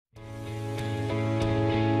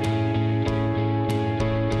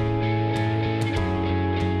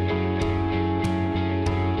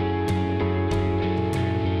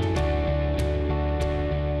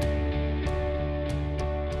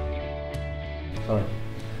Sorry.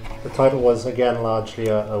 The title was, again, largely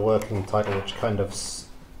a working title which kind of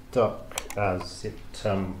stuck as it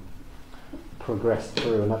progressed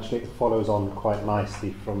through, and actually it follows on quite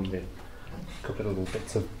nicely from the couple of little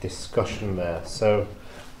bits of discussion there. So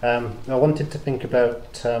I wanted to think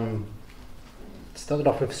about, started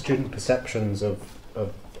off with student perceptions of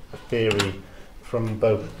theory from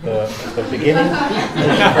both the beginning,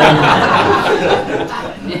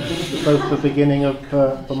 both the beginning of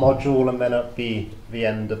the module and then at the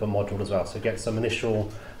end of the module as well. So get some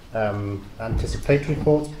initial anticipatory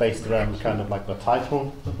thoughts based around kind of like the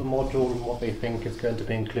title of the module and what they think is going to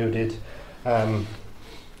be included.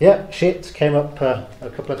 Yeah, shit came up a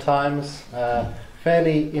couple of times.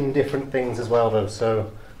 Fairly indifferent things as well though.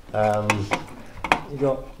 So you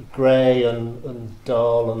got grey and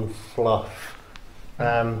dull and fluff.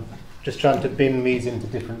 Just trying to bin these into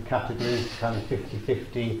different categories, kind of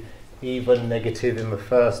 50-50, even, negative in the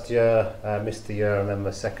first year, missed a year, and then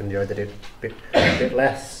the second year I did it a bit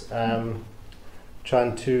less.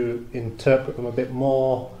 Trying to interpret them a bit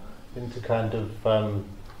more into kind of,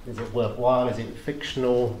 is it worthwhile, is it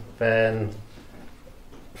fictional, then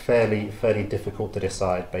fairly difficult to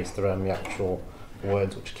decide based around the actual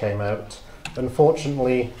words which came out.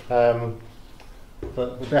 Unfortunately, the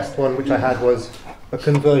best one which I had was a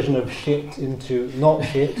conversion of shit into not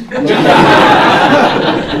shit.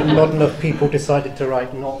 Not enough people decided to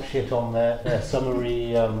write not shit on their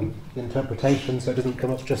summary interpretation, so it doesn't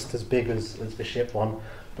come up just as big as the shit one.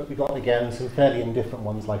 But we got, again, some fairly indifferent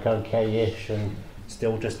ones like okay-ish and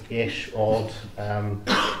still just ish, odd,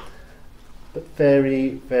 but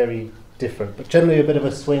very different. But generally a bit of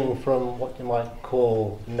a swing from what you might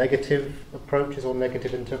call negative approaches or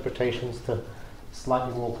negative interpretations to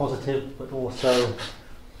slightly more positive, but also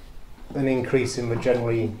an increase in the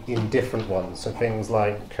generally indifferent ones. So things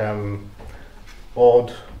like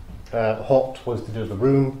odd, hot was to do with the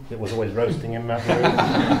room, it was always roasting in that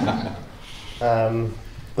room.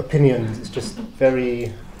 Opinions, it's just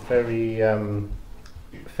fairly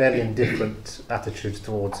indifferent attitudes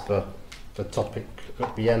towards the topic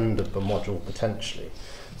at the end of the module potentially.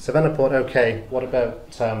 So then I thought, okay, what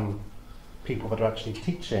about people that are actually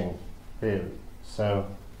teaching theory? So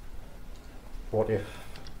what if,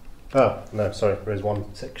 oh no, sorry, there is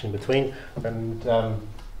one section between, and so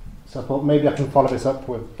I thought maybe I can follow this up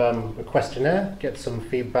with a questionnaire, get some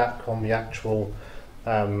feedback on the actual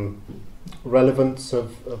relevance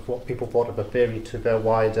of what people thought of the theory to their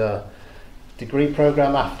wider degree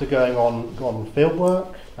program after going on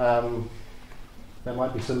fieldwork. There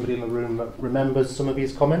might be somebody in the room that remembers some of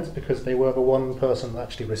these comments because they were the one person that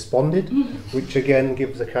actually responded, which again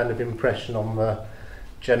gives a kind of impression on the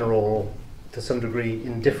general, to some degree,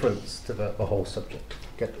 indifference to the whole subject.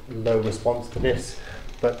 Get low response to this,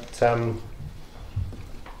 but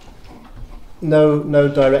no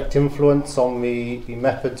direct influence on the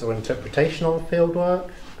methods or interpretation of fieldwork.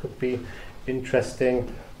 Could be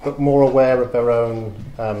interesting, but more aware of their own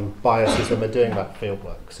biases when they're doing that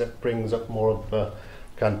fieldwork. So it brings up more of the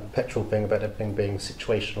kind of perpetual thing about everything being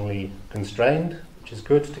situationally constrained, which is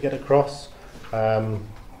good to get across. I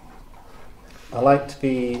liked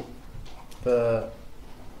the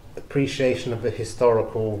appreciation of the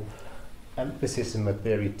historical emphasis in the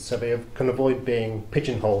theory, so they can avoid being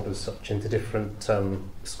pigeonholed as such into different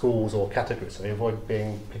schools or categories. So they avoid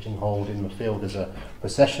being pigeonholed in the field as a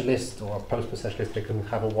processualist or a post-processualist. They can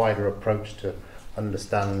have a wider approach to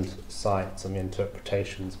understand science and the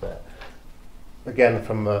interpretations there. Again,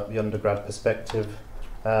 from the undergrad perspective,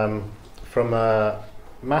 from a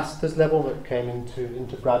master's level that came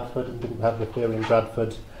into Bradford and didn't have the theory in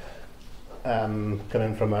Bradford,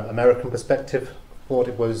 coming from an American perspective, thought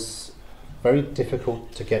it was very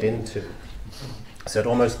difficult to get into. So it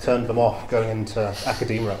almost turned them off going into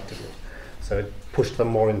academia actively. So it pushed them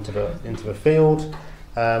more into the field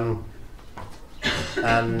and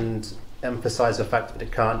emphasised the fact that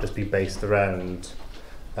it can't just be based around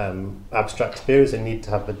abstract theories. They need to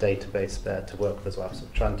have the database there to work with as well. So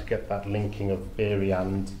trying to get that linking of theory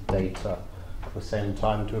and data at the same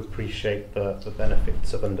time to appreciate the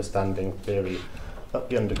benefits of understanding theory at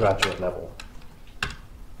the undergraduate level.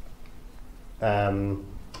 And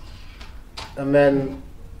then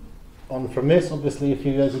on from this, obviously a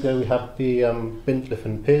few years ago we had the Bintliffe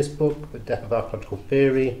and Pearce book, The Death of Archaeological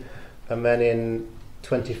Theory, and then in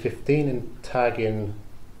 2015 in TAG in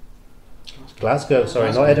Glasgow,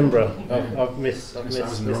 sorry, not Edinburgh, I've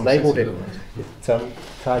mislabelled it.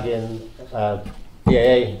 TAG in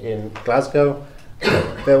BAA in Glasgow.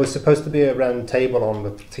 There was supposed to be a round table on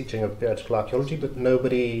the teaching of theoretical archaeology, but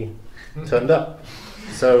nobody turned up.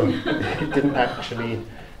 So it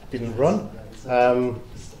didn't run.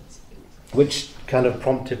 which kind of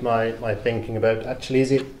prompted my thinking about, actually,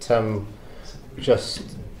 is it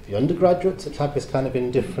just the undergraduates that have this kind of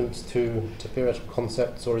indifference to theoretical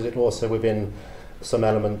concepts, or is it also within some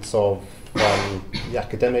elements of the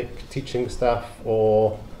academic teaching staff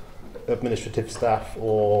or administrative staff,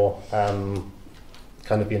 or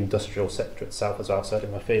kind of the industrial sector itself as well, outside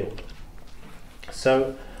in my field?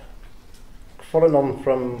 So, following on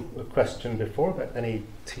from the question before about any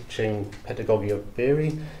teaching pedagogy of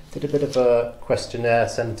theory, did a bit of a questionnaire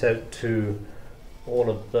sent out to all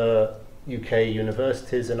of the UK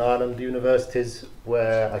universities and Ireland universities,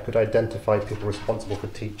 where I could identify people responsible for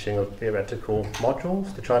teaching of theoretical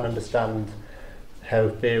modules to try and understand how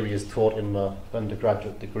theory is taught in the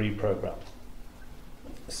undergraduate degree programme.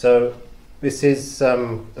 So this is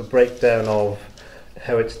a breakdown of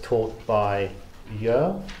how it's taught by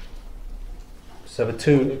year. So the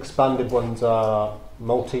two expanded ones are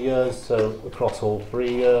multi-years, so across all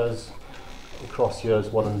 3 years, across years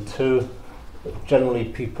 1 and 2. But generally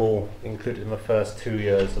people include it in the first 2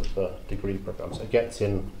 years of the degree programme. So it gets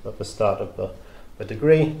in at the start of the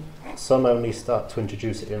degree. Some only start to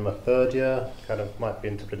introduce it in the 3rd year, kind of might be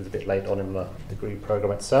interpreted a bit late on in the degree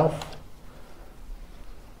programme itself.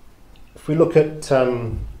 If we look at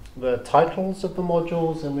the titles of the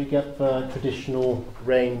modules, and we get the traditional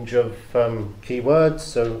range of keywords,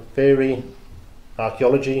 so theory,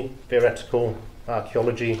 archaeology, theoretical,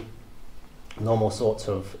 archaeology, normal sorts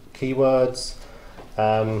of keywords,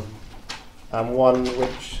 and one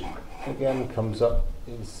which again comes up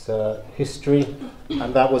is history,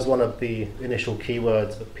 and that was one of the initial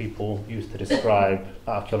keywords that people used to describe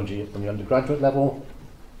archaeology from the undergraduate level.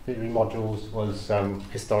 Theory modules was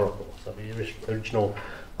historical, so the original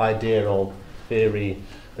idea of theory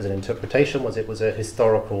as an interpretation was it was a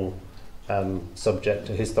historical subject,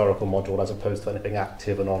 a historical module, as opposed to anything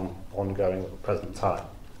active and ongoing at the present time.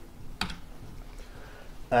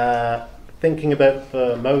 Thinking about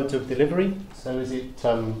the modes of delivery, so is it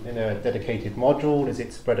in a dedicated module, is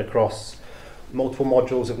it spread across multiple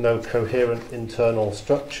modules with no coherent internal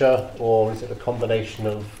structure, or is it a combination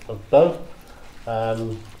of both?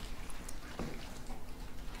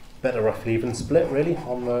 Better roughly even split really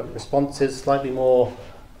on the responses, slightly more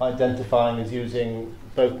identifying as using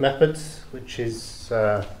both methods, which is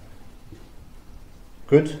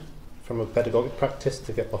good from a pedagogic practice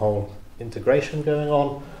to get the whole integration going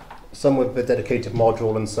on. Some with a dedicated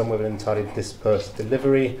module and some with an entirely dispersed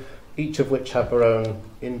delivery, each of which have their own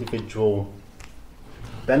individual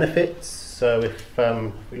benefits. So if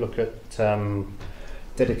we look at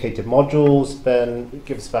dedicated modules, then it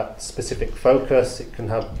gives that specific focus. It can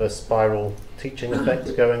have the spiral teaching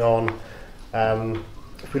effect going on.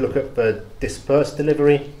 If we look at the dispersed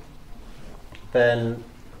delivery, then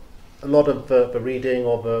a lot of the reading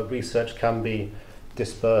or the research can be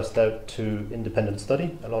dispersed out to independent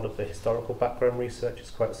study. A lot of the historical background research is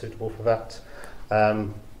quite suitable for that.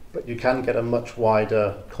 But you can get a much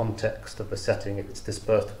wider context of the setting if it's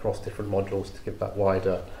dispersed across different modules to give that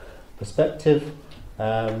wider perspective.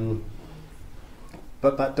 But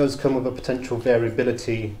that does come with a potential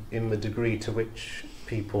variability in the degree to which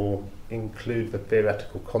people include the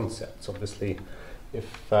theoretical concepts. Obviously, if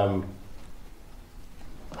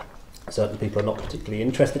certain people are not particularly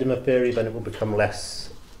interested in the theory, then it will become less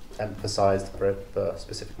emphasised for the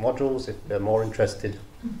specific modules. If they're more interested,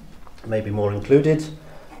 maybe more included.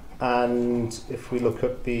 And if we look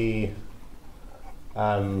at the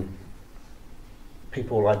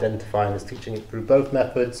people identifying as teaching it through both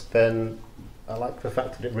methods, then I like the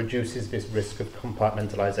fact that it reduces this risk of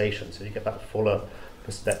compartmentalisation, so you get that fuller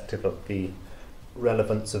perspective of the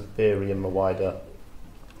relevance of theory in the wider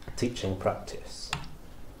teaching practice.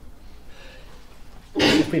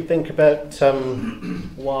 If we think about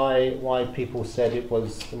why people said it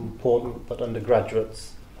was important that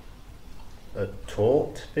undergraduates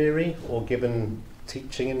taught theory or given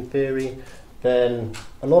teaching in theory, then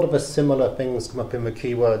a lot of the similar things come up in the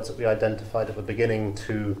keywords that we identified at the beginning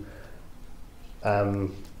to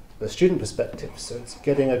the student perspective. So it's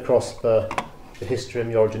getting across the history and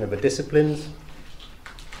the origin of the disciplines,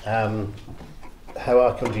 how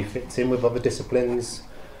archaeology fits in with other disciplines,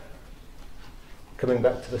 coming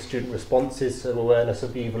back to the student responses, so awareness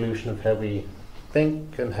of the evolution of how we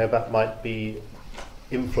think and how that might be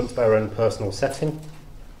influenced by our own personal setting.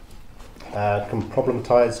 Can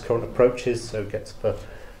problematize current approaches, so gets the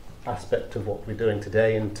aspect of what we're doing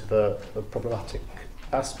today into the problematic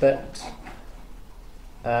aspect.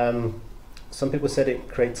 Some people said it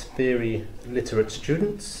creates theory literate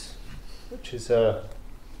students, which is a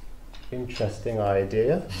interesting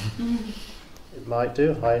idea. It might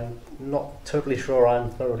do. I'm not totally sure I'm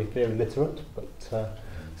thoroughly theory literate, but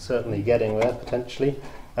certainly getting there potentially,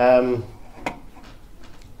 but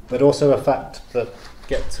also a fact that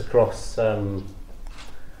gets across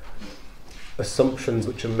assumptions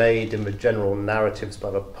which are made in the general narratives by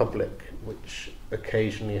the public, which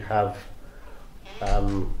occasionally have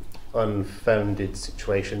unfounded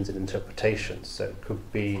situations and interpretations. So it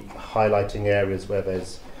could be highlighting areas where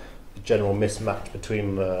there's a general mismatch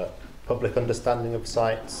between the public understanding of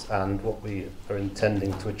sites and what we are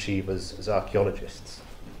intending to achieve as archaeologists.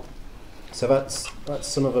 So that's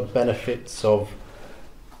some of the benefits of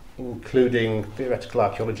including theoretical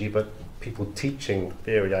archaeology, but people teaching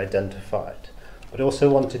theory identified. But I also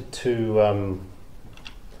wanted to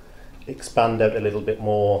expand out a little bit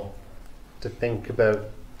more to think about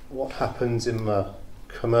what happens in the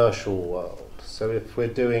commercial world. So if we're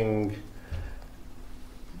doing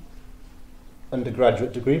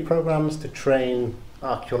undergraduate degree programs to train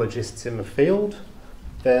archaeologists in the field,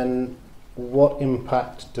 then what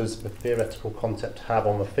impact does the theoretical concept have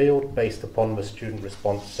on the field based upon the student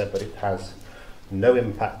response said that it has no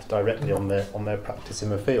impact directly on their practice in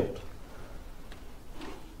the field?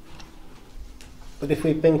 But if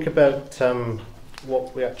we think about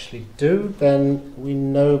what we actually do, then we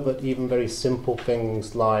know that even very simple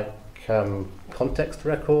things like context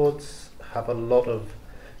records have a lot of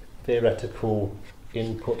theoretical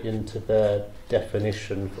input into their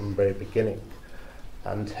definition from the very beginning.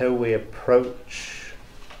 And how we approach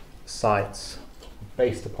sites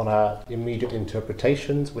based upon our immediate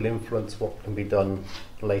interpretations will influence what can be done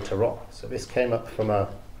later on. So this came up from a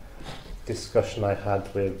discussion I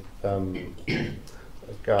had with a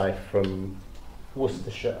guy from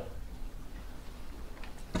Worcestershire,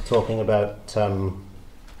 talking about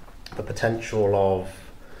the potential of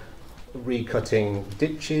recutting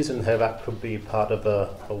ditches and how that could be part of a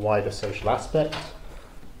wider social aspect,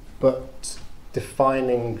 but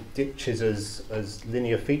defining ditches as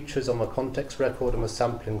linear features on the context record and the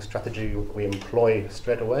sampling strategy we employ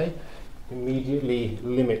straight away immediately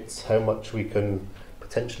limits how much we can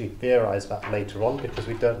potentially theorize that later on, because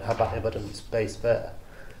we don't have that evidence base there.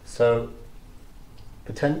 So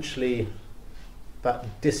potentially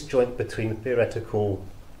that disjoint between theoretical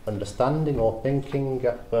understanding or thinking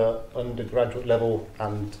at the undergraduate level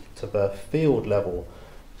and to the field level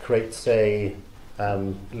creates a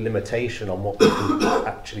limitation on what we can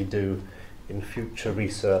actually do in future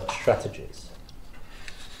research strategies.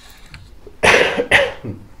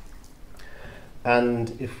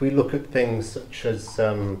 And if we look at things such as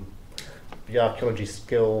the Archaeology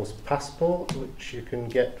Skills Passport, which you can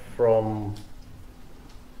get from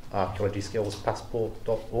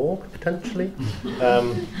archaeologyskillspassport.org potentially,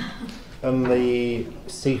 and the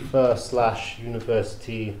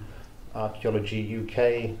CIFA/University Archaeology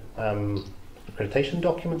UK accreditation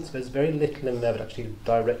documents, there's very little in there that actually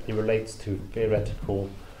directly relates to theoretical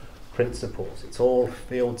principles. It's all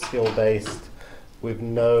field skill based with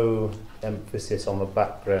no emphasis on the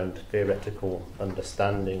background theoretical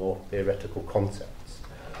understanding or theoretical concepts.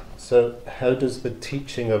 So how does the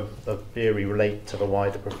teaching of theory relate to the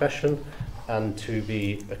wider profession and to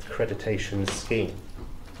the accreditation scheme?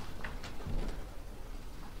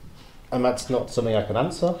 And that's not something I can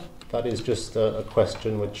answer. That is just a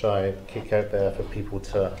question which I kick out there for people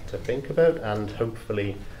to think about, and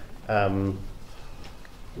hopefully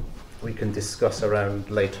we can discuss around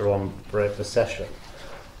later on throughout the session.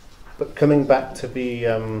 But coming back to the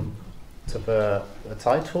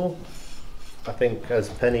title, I think, as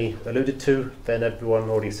Penny alluded to, then everyone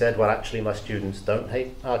already said, well, actually my students don't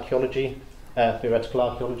hate archaeology, theoretical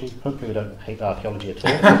archaeology. Hopefully we don't hate archaeology at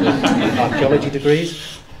all. Archaeology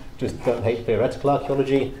degrees, just don't hate theoretical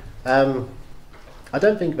archaeology. I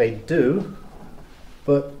don't think they do,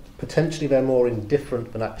 but potentially they're more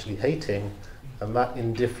indifferent than actually hating, and that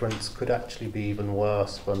indifference could actually be even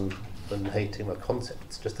worse than hating the concept.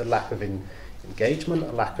 It's just a lack of engagement,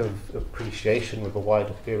 a lack of appreciation with the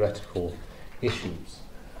wider theoretical issues.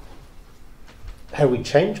 How we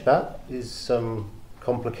change that is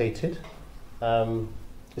complicated,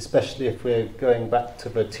 especially if we're going back to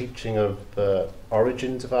the teaching of the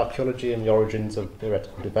origins of archaeology and the origins of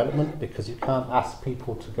theoretical development, because you can't ask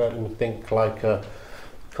people to go and think like a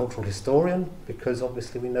cultural historian, because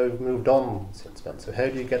obviously we know we've moved on since then. So how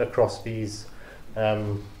do you get across these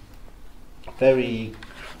very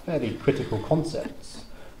critical concepts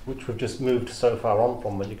which we've just moved so far on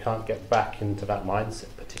from that you can't get back into that mindset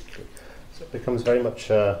particularly? So it becomes very much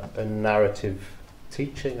a narrative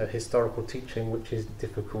teaching, a historical teaching, which is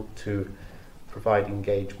difficult to provide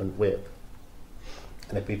engagement with.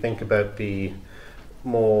 And if we think about the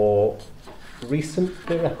more recent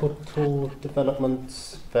theoretical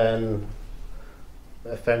developments, then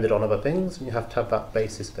founded on other things, and you have to have that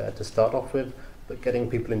basis there to start off with. But getting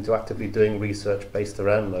people into actively doing research based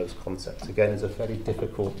around those concepts, again, is a fairly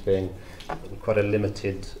difficult thing, quite a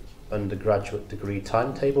limited undergraduate degree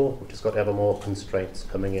timetable, which has got ever more constraints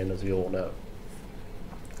coming in, as we all know.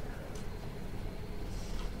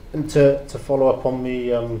 And to follow up on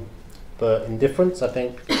the indifference, I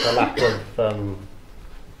think the lack of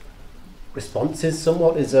responses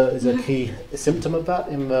somewhat is a key symptom of that,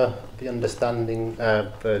 in the understanding,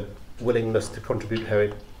 the willingness to contribute, how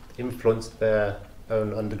it influenced their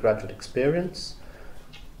own undergraduate experience.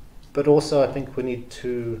 But also I think we need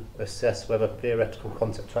to assess whether theoretical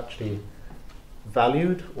concepts are actually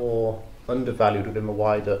valued or undervalued within the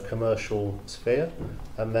wider commercial sphere,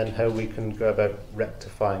 and then how we can go about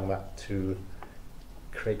rectifying that to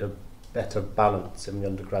create a better balance in the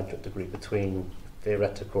undergraduate degree between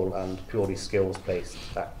theoretical and purely skills-based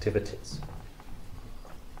activities.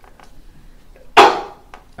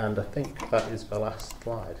 And I think that is the last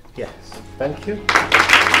slide. Yes, thank you.